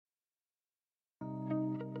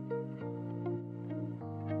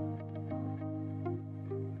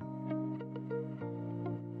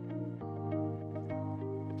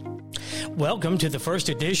Welcome to the first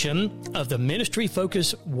edition of the Ministry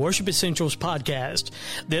Focus Worship Essentials podcast.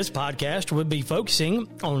 This podcast will be focusing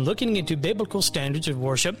on looking into biblical standards of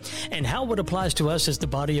worship and how it applies to us as the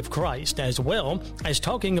body of Christ, as well as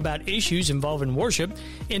talking about issues involving worship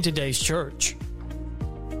in today's church.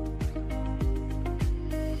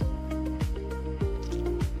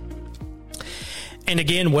 And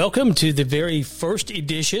again, welcome to the very first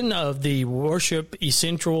edition of the Worship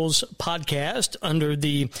Essentials podcast under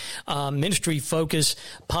the Ministry Focus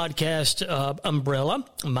podcast umbrella.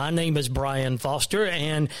 My name is Brian Foster,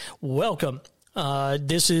 and welcome.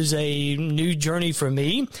 This is a new journey for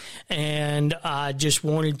me, and I just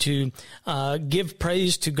wanted to give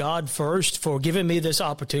praise to God first for giving me this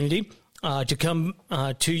opportunity to come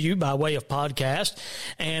to you by way of podcast,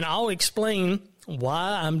 and I'll explain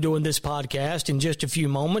why I'm doing this podcast in just a few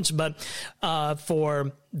moments. But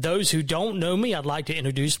for those who don't know me, I'd like to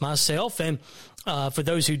introduce myself. And for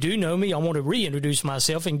those who do know me, I want to reintroduce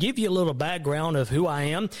myself and give you a little background of who I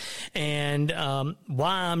am and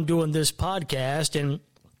why I'm doing this podcast,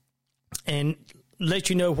 and let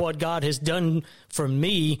you know what God has done for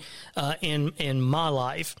me in my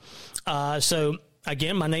life. So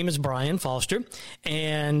again, my name is Brian Foster,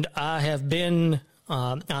 and I have been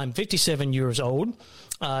I'm 57 years old.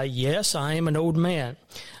 Yes, I am an old man.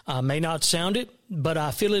 I may not sound it, but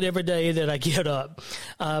I feel it every day that I get up.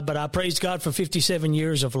 But I praise God for 57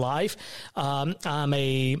 years of life. I'm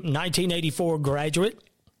a 1984 graduate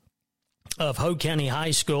of Hogue County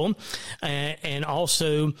High School, and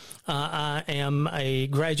also I am a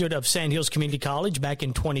graduate of Sand Hills Community College back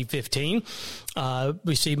in 2015.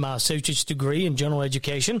 Received my associate's degree in general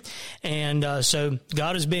education, and so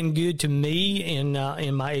God has been good to me in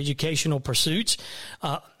my educational pursuits.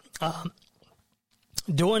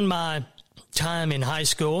 During my time in high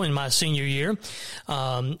school, in my senior year,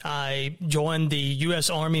 I joined the U.S.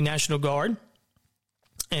 Army National Guard,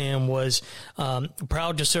 and was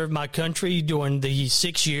proud to serve my country during the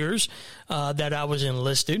 6 years that I was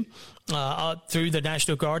enlisted through the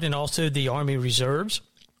National Guard and also the Army Reserves.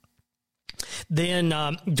 Then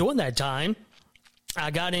during that time, I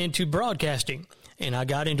got into broadcasting, and I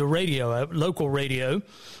got into radio, local radio.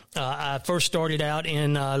 I first started out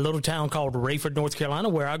in a little town called Rayford, North Carolina,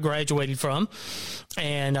 where I graduated from.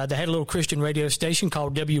 And they had a little Christian radio station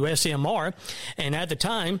called WSMR. And at the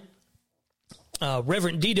time,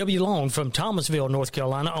 Reverend D.W. Long from Thomasville, North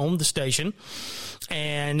Carolina, owned the station,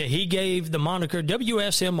 and he gave the moniker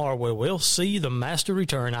WSMR, where we'll see the master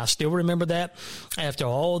return. I still remember that after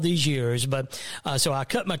all these years. But so I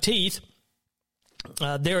cut my teeth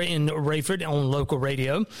there in Rayford on local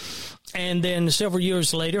radio, and then several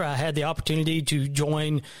years later, I had the opportunity to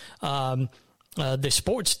join the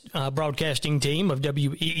sports broadcasting team of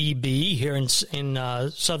WEEB here in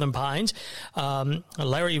Southern Pines.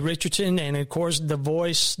 Larry Richardson, and of course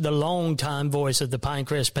the longtime voice of the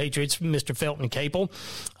Pinecrest Patriots, Mr. Felton Capel.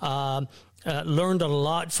 Learned a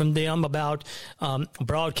lot from them about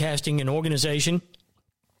broadcasting and organization.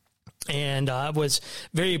 And I was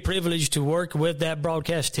very privileged to work with that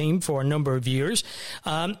broadcast team for a number of years.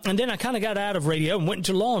 And then I kind of got out of radio and went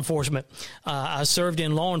into law enforcement. I served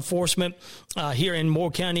in law enforcement here in Moore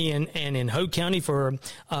County and in Hogue County for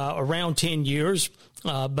around 10 years,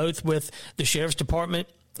 both with the Sheriff's Department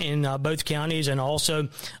in both counties and also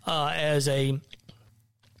as a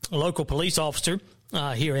local police officer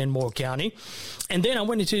here in Moore County. And then I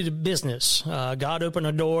went into the business. God opened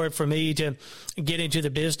a door for me to get into the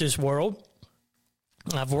business world.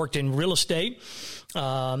 I've worked in real estate.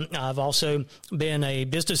 I've also been a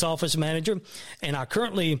business office manager, and I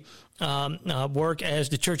currently work as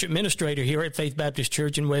the church administrator here at Faith Baptist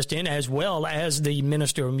Church in West End, as well as the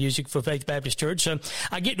minister of music for Faith Baptist Church. So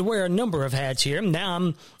I get to wear a number of hats here. Now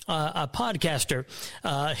I'm a podcaster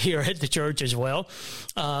here at the church as well.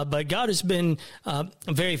 But God has been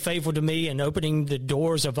very faithful to me in opening the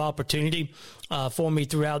doors of opportunity for me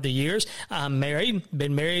throughout the years. I'm married,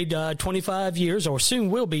 been married 25 years, or soon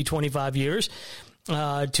will be 25 years,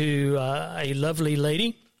 to a lovely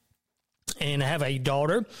lady. And I have a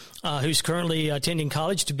daughter who's currently attending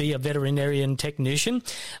college to be a veterinarian technician.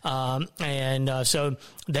 So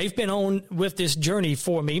they've been on with this journey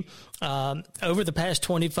for me over the past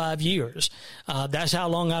 25 years. That's how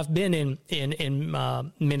long I've been in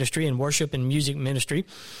ministry and worship and music ministry.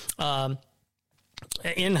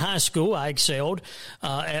 In high school, I excelled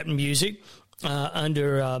at music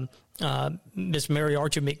under Miss Mary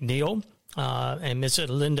Archer McNeil and Miss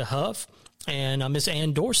Linda Huff and Miss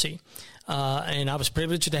Ann Dorsey. And I was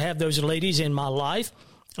privileged to have those ladies in my life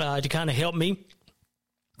to kind of help me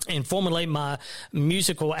and formulate my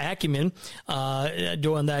musical acumen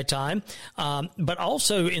during that time. But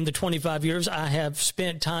also in the 25 years, I have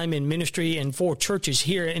spent time in ministry in 4 churches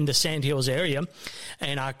here in the Sand Hills area.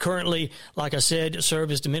 And I currently, like I said,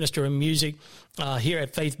 serve as the minister of music here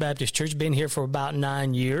at Faith Baptist Church. Been here for about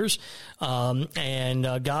 9 years.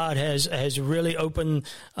 And God has really opened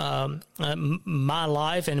my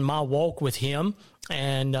life and my walk with Him,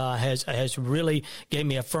 and has really gave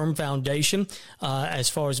me a firm foundation as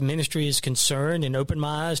far as ministry is concerned, and opened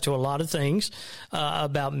my eyes to a lot of things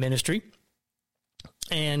about ministry.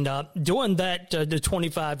 And during that, the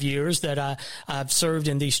 25 years that I've served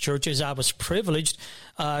in these churches, I was privileged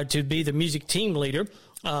to be the music team leader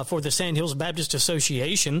for the Sand Hills Baptist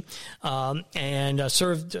Association, and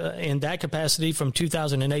served in that capacity from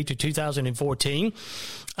 2008 to 2014.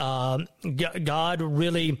 God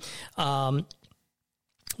really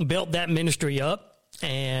built that ministry up,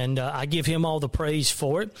 and I give Him all the praise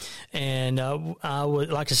for it. And I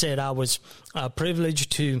was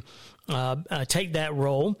privileged to take that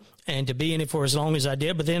role and to be in it for as long as I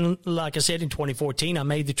did. But then, like I said, in 2014, I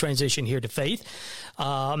made the transition here to faith.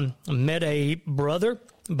 Met a brother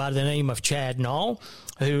by the name of Chad Nall,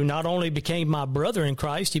 who not only became my brother in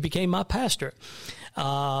Christ, he became my pastor.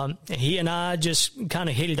 He and I just kind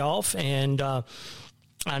of hit it off, and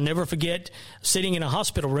I never forget sitting in a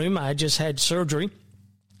hospital room. I just had surgery,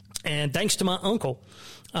 and thanks to my uncle,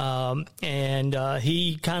 and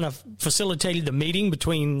he kind of facilitated the meeting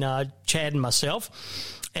between Chad and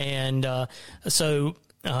myself. And so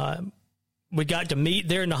we got to meet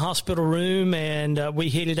there in the hospital room, and we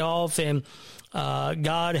hit it off. And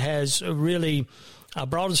God has really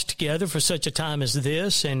brought us together for such a time as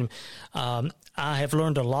this. And I have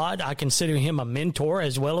learned a lot. I consider him a mentor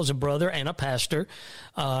as well as a brother and a pastor.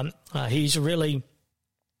 He's really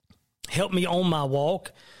helped me on my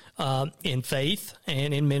walk in faith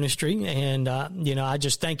and in ministry. And, I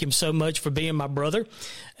just thank him so much for being my brother,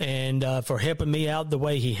 and for helping me out the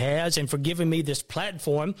way he has, and for giving me this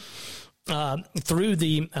platform through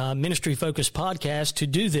the Ministry Focus podcast to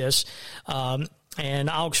do this. And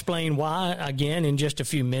I'll explain why again in just a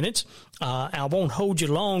few minutes. I won't hold you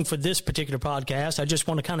long for this particular podcast. I just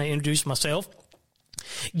want to kind of introduce myself,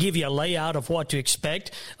 give you a layout of what to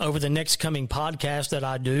expect over the next coming podcast that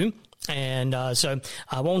I do. And so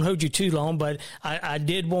I won't hold you too long, but I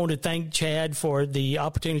did want to thank Chad for the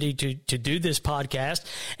opportunity to do this podcast,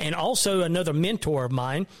 and also another mentor of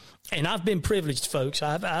mine. And I've been privileged, folks.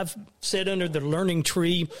 I've sat under the learning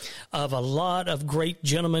tree of a lot of great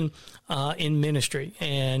gentlemen in ministry.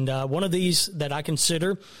 And one of these that I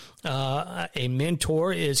consider a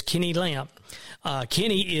mentor is Kenny Lamb.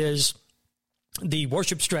 Kenny is the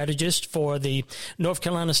worship strategist for the North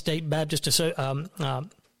Carolina State Baptist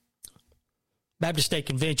State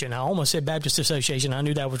Convention. I almost said Baptist Association. I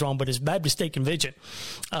knew that was wrong, but it's Baptist State Convention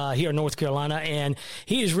here in North Carolina. And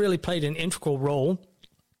he has really played an integral role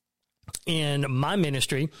in my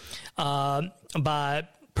ministry by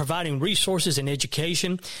providing resources and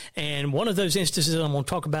education. And one of those instances I'm going to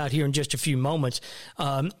talk about here in just a few moments.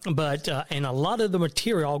 And a lot of the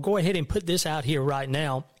material, I'll go ahead and put this out here right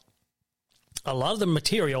now. A lot of the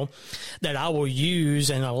material that I will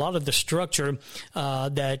use and a lot of the structure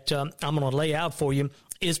that I'm going to lay out for you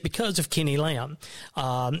is because of Kenny Lamb.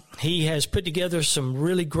 He has put together some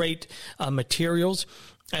really great materials,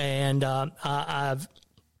 and I've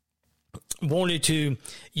wanted to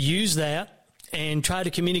use that and try to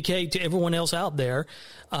communicate to everyone else out there,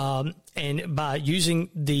 and by using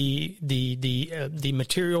the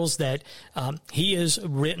materials that he has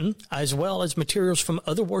written, as well as materials from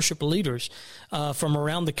other worship leaders from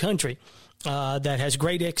around the country that has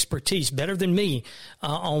great expertise, better than me,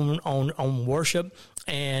 on worship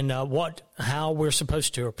and how we're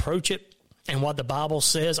supposed to approach it and what the Bible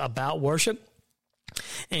says about worship.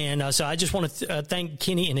 And so I just want to thank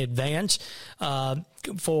Kenny in advance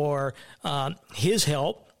for his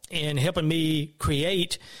help in helping me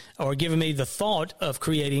create, or giving me the thought of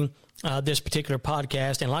creating this particular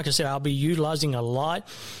podcast. And like I said, I'll be utilizing a lot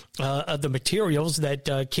of the materials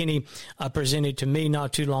that Kenny presented to me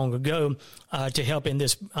not too long ago to help in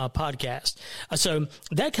this podcast. So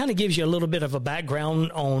that kind of gives you a little bit of a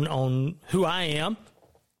background on who I am,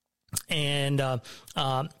 and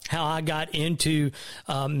how I got into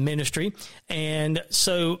ministry. And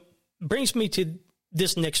so brings me to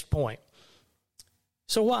this next point.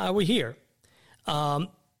 So why are we here?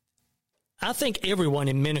 I think everyone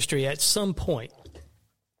in ministry at some point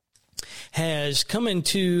has come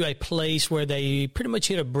into a place where they pretty much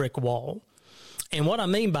hit a brick wall. And what I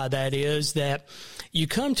mean by that is that you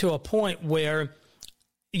come to a point where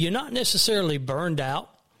you're not necessarily burned out,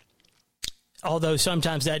 although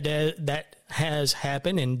sometimes that has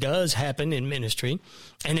happened and does happen in ministry,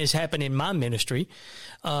 and has happened in my ministry,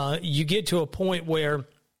 you get to a point where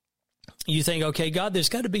you think, okay, God, there's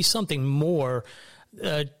got to be something more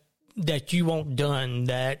that you want done,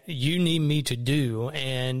 that you need me to do.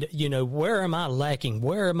 And, where am I lacking?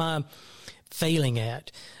 Where am I failing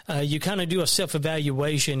at? You kind of do a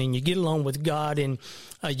self-evaluation, and you get along with God, and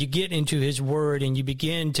you get into his word, and you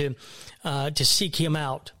begin to seek him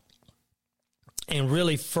out and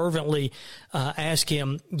really fervently ask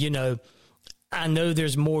him, I know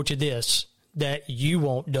there's more to this that you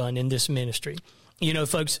want done in this ministry.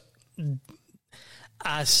 Folks,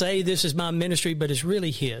 I say this is my ministry, but it's really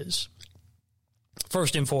his.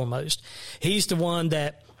 First and foremost, he's the one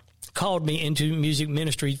that called me into music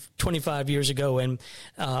ministry 25 years ago. And,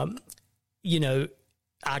 I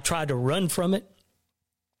tried to run from it.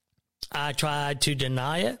 I tried to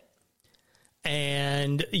deny it.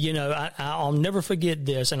 And, I'll never forget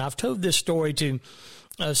this. And I've told this story to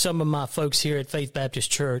some of my folks here at Faith Baptist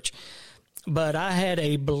Church. But I had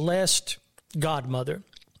a blessed godmother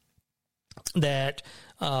that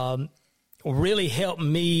really helped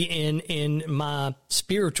me in my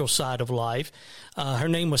spiritual side of life. Her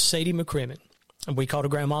name was Sadie McCrimmon. We called her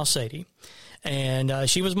Grandma Sadie. And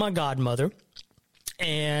she was my godmother.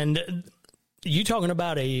 And you talking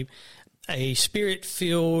about a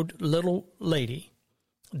spirit-filled little lady.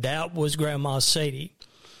 That was Grandma Sadie,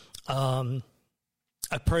 a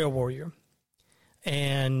prayer warrior,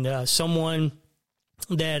 and someone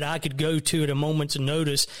that I could go to at a moment's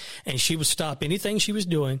notice, and she would stop anything she was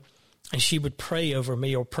doing, and she would pray over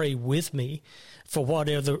me or pray with me for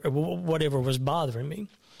whatever was bothering me.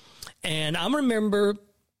 And I remember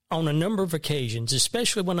on a number of occasions,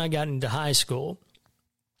 especially when I got into high school,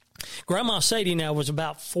 Grandma Sadie now was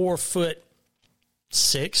about 4'6",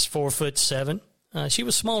 4'7". She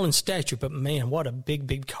was small in stature, but man, what a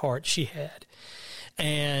big heart she had.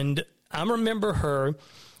 And I remember her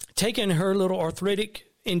taking her little arthritic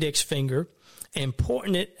index finger and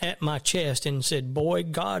pointing it at my chest and said, "Boy,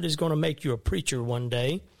 God is going to make you a preacher one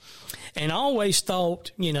day." And I always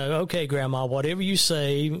thought, okay, Grandma, whatever you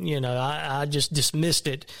say, I just dismissed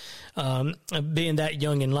it. Being that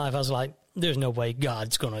young in life, I was like, there's no way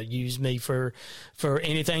God's going to use me for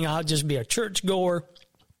anything. I'll just be a church goer.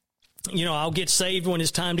 I'll get saved when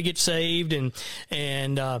it's time to get saved, and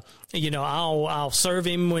I'll serve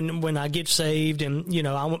him when I get saved, and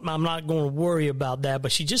I'm not going to worry about that.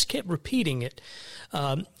 But she just kept repeating it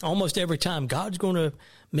almost every time. God's going to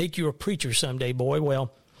make you a preacher someday, boy.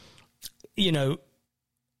 Well,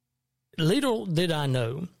 little did I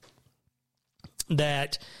know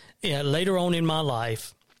that later on in my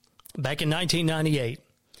life, back in 1998,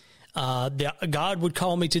 God would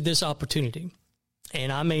call me to this opportunity.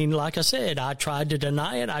 And I mean, like I said, I tried to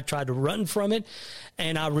deny it. I tried to run from it.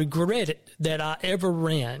 And I regret it that I ever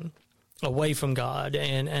ran away from God.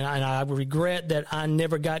 And I regret that I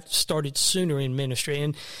never got started sooner in ministry.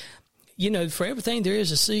 And, for everything there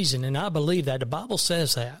is a season. And I believe that. The Bible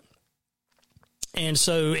says that. And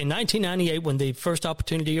so in 1998, when the first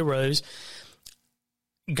opportunity arose,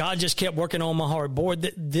 God just kept working on my heart. Boy,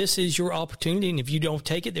 this is your opportunity, and if you don't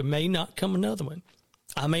take it, there may not come another one.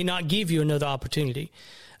 I may not give you another opportunity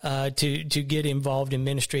to get involved in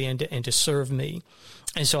ministry and to serve me.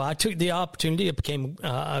 And so I took the opportunity. I became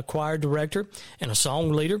a choir director and a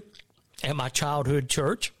song leader at my childhood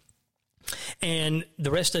church. And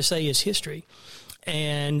the rest, I say, is history.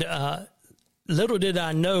 And little did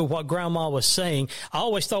I know what Grandma was saying. I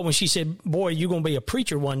always thought when she said, "Boy, you're going to be a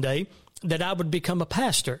preacher one day," that I would become a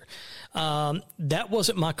pastor. That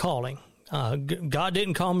wasn't my calling. God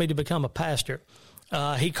didn't call me to become a pastor.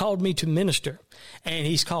 He called me to minister, and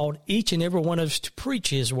he's called each and every one of us to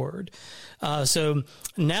preach his word. So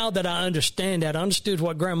now that I understand that, I understood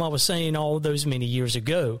what Grandma was saying all those many years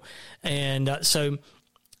ago. And so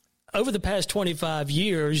over the past 25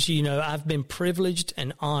 years, I've been privileged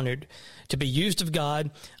and honored to be used of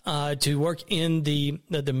God, to work in the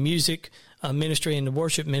music ministry and the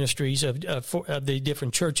worship ministries of the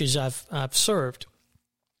different churches I've served.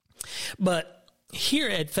 But here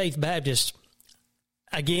at Faith Baptist,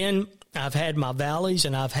 again, I've had my valleys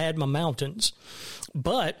and I've had my mountains,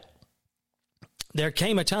 but there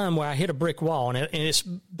came a time where I hit a brick wall, and it's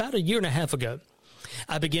about a year and a half ago.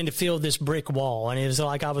 I began to feel this brick wall, and it was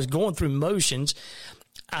like I was going through motions.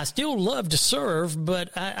 I still love to serve, but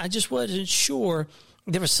I just wasn't sure.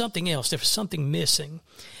 There was something else. There was something missing.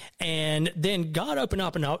 And then God opened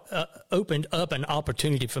up an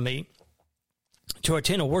opportunity for me to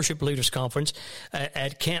attend a worship leaders conference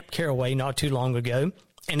at Camp Caraway not too long ago.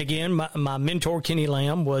 And again, my mentor, Kenny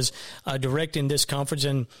Lamb, was directing this conference.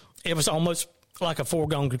 And it was almost like a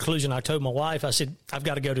foregone conclusion. I told my wife, I said, I've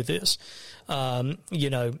got to go to this. I've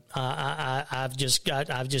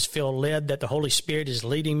just feel led that the Holy Spirit is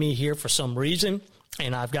leading me here for some reason,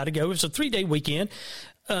 and I've got to go. It's a 3-day weekend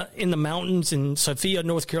in the mountains in Sophia,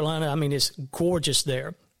 North Carolina. I mean, it's gorgeous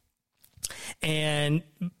there. And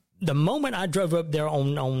the moment I drove up there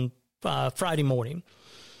on Friday morning,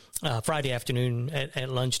 Friday afternoon at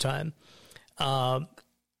lunchtime,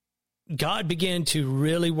 God began to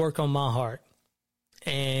really work on my heart.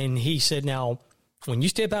 And he said, now, when you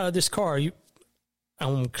step out of this car, I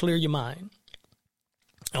want to clear your mind.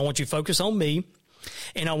 I want you to focus on me,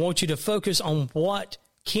 and I want you to focus on what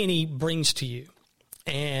Kenny brings to you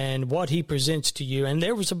and what he presents to you. And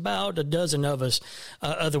there was about a dozen of us,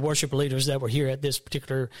 other worship leaders that were here at this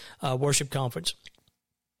particular worship conference.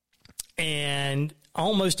 And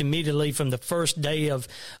almost immediately from the first day of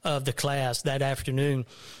the class that afternoon,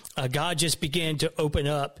 God just began to open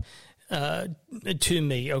up to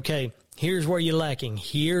me. Okay, here's where you're lacking.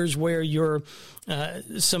 Here's where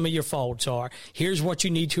some of your faults are. Here's what you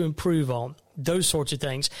need to improve on. Those sorts of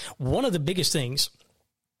things. One of the biggest things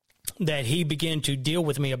that he began to deal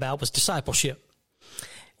with me about was discipleship.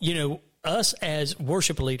 You know, us as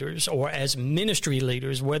worship leaders or as ministry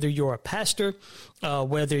leaders, whether you're a pastor,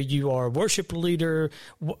 whether you are a worship leader,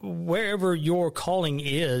 wherever your calling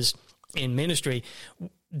is in ministry,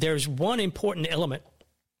 there's one important element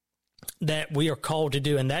that we are called to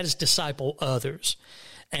do, and that is disciple others.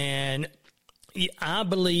 And I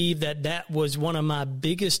believe that was one of my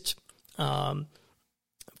biggest fallbacks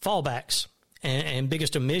and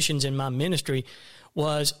biggest omissions in my ministry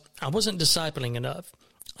was I wasn't discipling enough.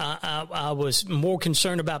 I was more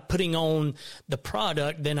concerned about putting on the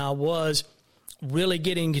product than I was really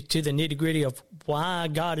getting to the nitty-gritty of why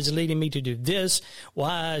God is leading me to do this,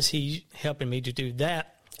 why is he helping me to do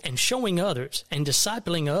that, and showing others and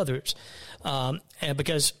discipling others. And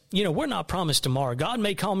because, you know, we're not promised tomorrow. God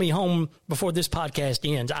may call me home before this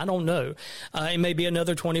podcast ends. I don't know. It may be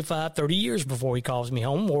another 25, 30 years before he calls me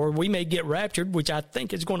home, or we may get raptured, which I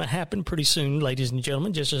think is going to happen pretty soon, ladies and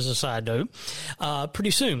gentlemen, just as a side note,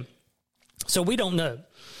 pretty soon. So we don't know.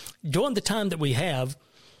 During the time that we have,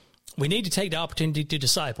 we need to take the opportunity to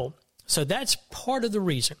disciple. So that's part of the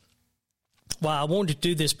reason why I wanted to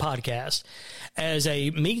do this podcast as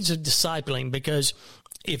a means of discipling, because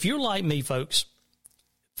if you're like me, folks,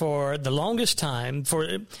 for the longest time,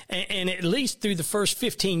 and at least through the first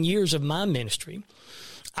 15 years of my ministry,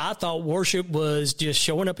 I thought worship was just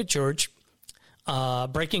showing up at church,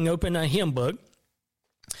 breaking open a hymn book,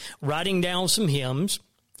 writing down some hymns,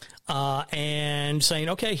 and saying,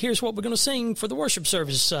 okay, here's what we're going to sing for the worship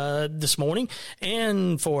service this morning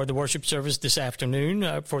and for the worship service this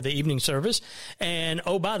afternoon for the evening service. And,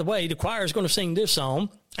 oh, by the way, the choir is going to sing this song.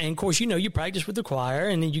 And, of course, you know, you practice with the choir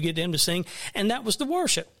and then you get them to sing. And that was the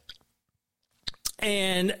worship.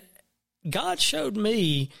 And God showed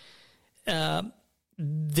me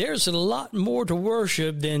there's a lot more to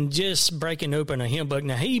worship than just breaking open a hymn book.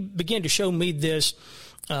 Now, he began to show me this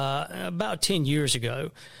about 10 years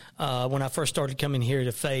ago when I first started coming here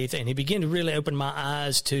to faith, and he began to really open my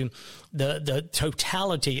eyes to the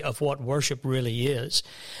totality of what worship really is.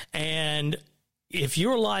 And if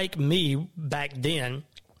you're like me back then,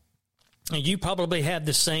 you probably have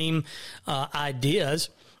the same ideas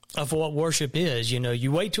of what worship is. You know,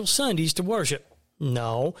 you wait till Sundays to worship.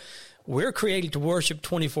 No, we're created to worship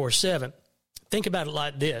 24/7. Think about it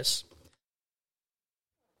like this,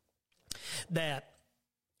 that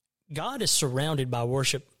God is surrounded by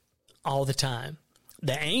worship all the time.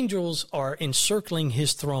 The angels are encircling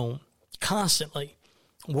his throne constantly,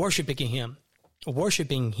 worshiping him,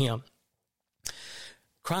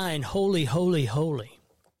 crying, holy, holy, holy.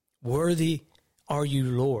 Worthy are you,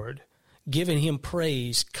 Lord, giving him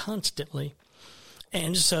praise constantly.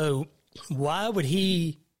 And so why would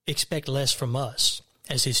he expect less from us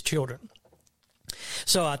as his children?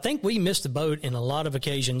 So I think we missed the boat in a lot of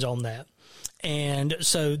occasions on that. And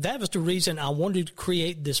so that was the reason I wanted to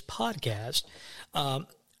create this podcast,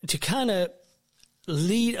 to kind of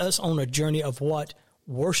lead us on a journey of what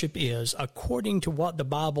worship is according to what the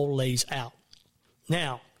Bible lays out.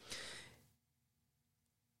 Now,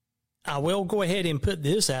 I will go ahead and put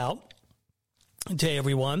this out to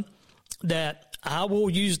everyone that I will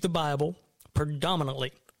use the Bible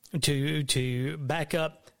predominantly to back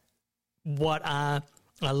up what I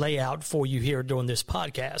lay out for you here during this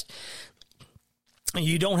podcast.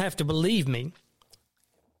 You don't have to believe me.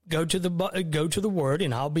 Go to the Word,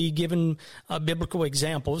 and I'll be giving biblical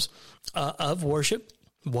examples of worship,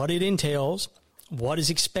 what it entails, what is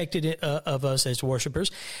expected of us as worshipers.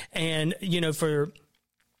 And, you know, for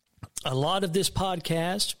a lot of this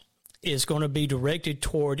podcast, is going to be directed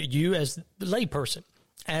toward you as the layperson,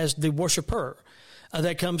 as the worshiper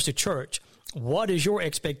that comes to church. What is your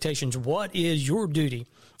expectations? What is your duty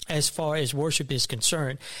as far as worship is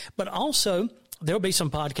concerned? But also, there'll be some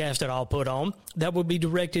podcasts that I'll put on that will be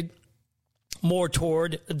directed more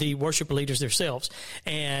toward the worship leaders themselves.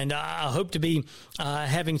 And I hope to be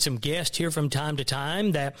having some guests here from time to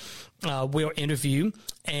time that we'll interview,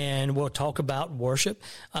 and we'll talk about worship,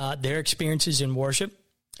 their experiences in worship,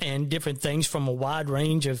 and different things from a wide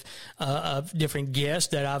range of different guests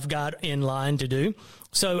that I've got in line to do.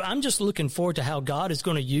 So I'm just looking forward to how God is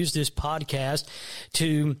going to use this podcast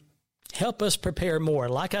to help us prepare more.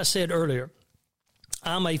 Like I said earlier,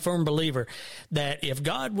 I'm a firm believer that if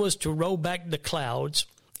God was to roll back the clouds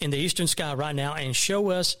in the eastern sky right now and show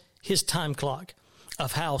us his time clock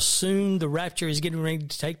of how soon the rapture is getting ready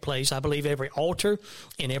to take place, I believe every altar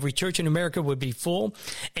in every church in America would be full,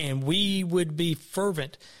 and we would be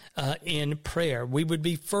fervent in prayer. We would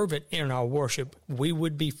be fervent in our worship. We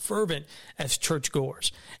would be fervent as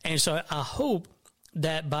churchgoers. And so I hope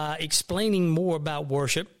that by explaining more about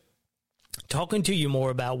worship, talking to you more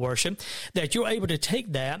about worship, that you're able to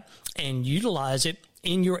take that and utilize it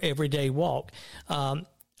in your everyday walk.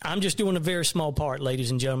 I'm just doing a very small part, ladies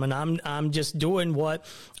and gentlemen. I'm just doing what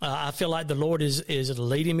I feel like the Lord is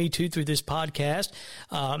leading me to through this podcast.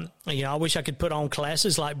 I wish I could put on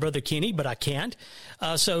classes like Brother Kenny, but I can't.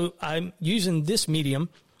 So I'm using this medium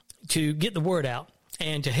to get the word out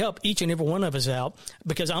and to help each and every one of us out,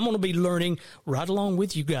 because I'm going to be learning right along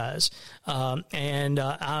with you guys.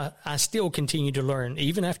 I still continue to learn,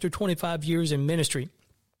 even after 25 years in ministry.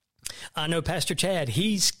 I know Pastor Chad,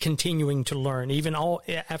 he's continuing to learn, even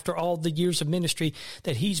after all the years of ministry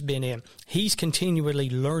that he's been in. He's continually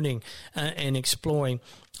learning and exploring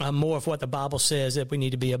more of what the Bible says that we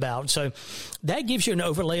need to be about. So that gives you an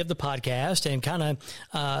overlay of the podcast and kind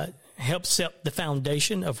of helps set the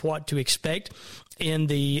foundation of what to expect in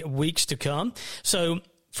the weeks to come. So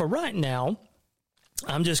for right now,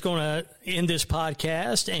 I'm just going to end this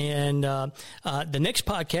podcast, and the next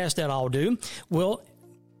podcast that I'll do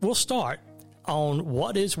we'll start on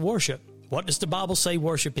what is worship. What does the Bible say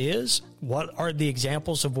worship is? What are the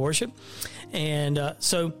examples of worship? And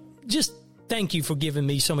so just thank you for giving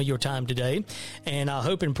me some of your time today. And I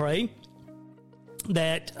hope and pray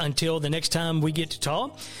that until the next time we get to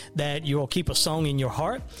talk, that you'll keep a song in your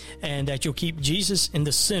heart and that you'll keep Jesus in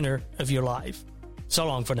the center of your life. So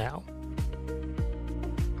long for now.